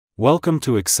Welcome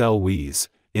to Excel VBA.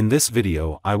 In this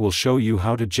video I will show you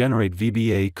how to generate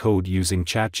VBA code using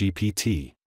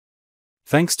ChatGPT.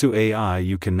 Thanks to AI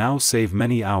you can now save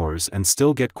many hours and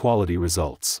still get quality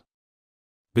results.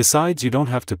 Besides, you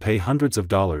don't have to pay hundreds of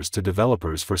dollars to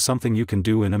developers for something you can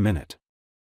do in a minute.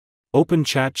 Open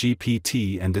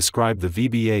ChatGPT and describe the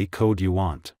VBA code you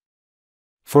want.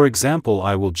 For example,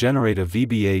 I will generate a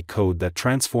VBA code that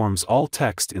transforms all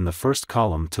text in the first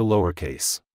column to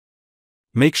lowercase.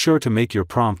 Make sure to make your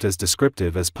prompt as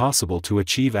descriptive as possible to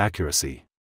achieve accuracy.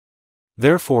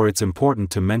 Therefore, it's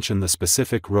important to mention the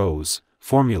specific rows,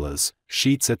 formulas,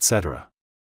 sheets, etc.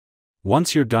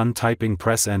 Once you're done typing,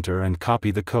 press enter and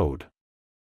copy the code.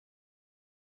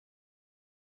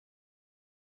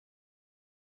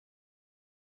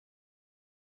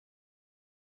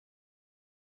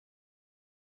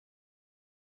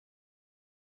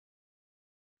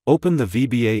 Open the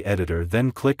VBA editor,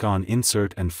 then click on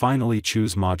Insert and finally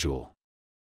choose Module.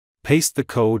 Paste the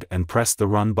code and press the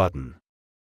Run button.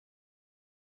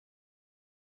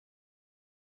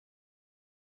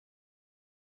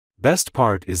 Best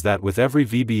part is that with every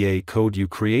VBA code you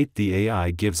create, the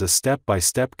AI gives a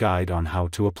step-by-step guide on how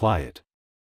to apply it.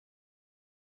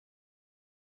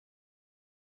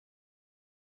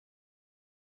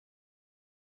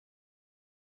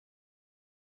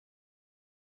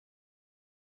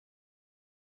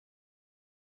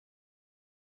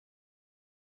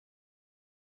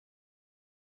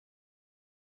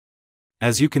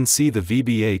 As you can see, the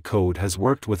VBA code has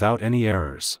worked without any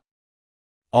errors.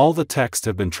 All the text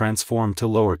have been transformed to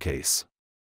lowercase.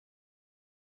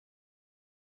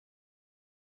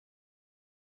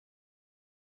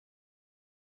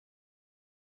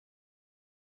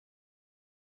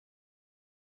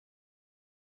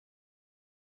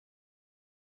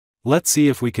 Let's see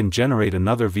if we can generate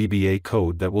another VBA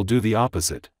code that will do the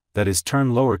opposite, that is,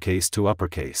 turn lowercase to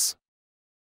uppercase.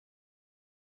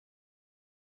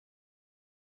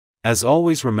 As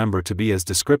always, remember to be as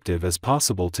descriptive as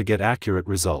possible to get accurate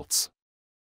results.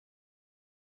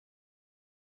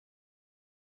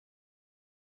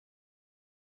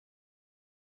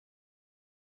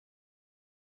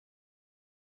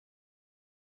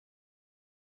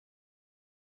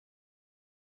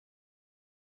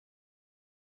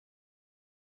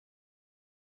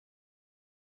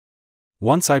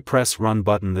 Once I press Run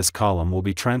button, this column will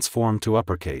be transformed to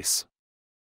uppercase.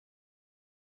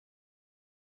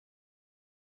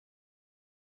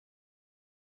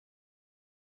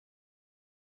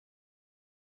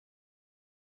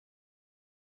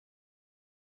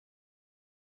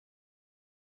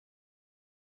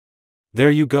 There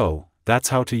you go, that's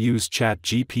how to use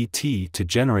ChatGPT to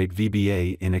generate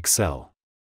VBA in Excel.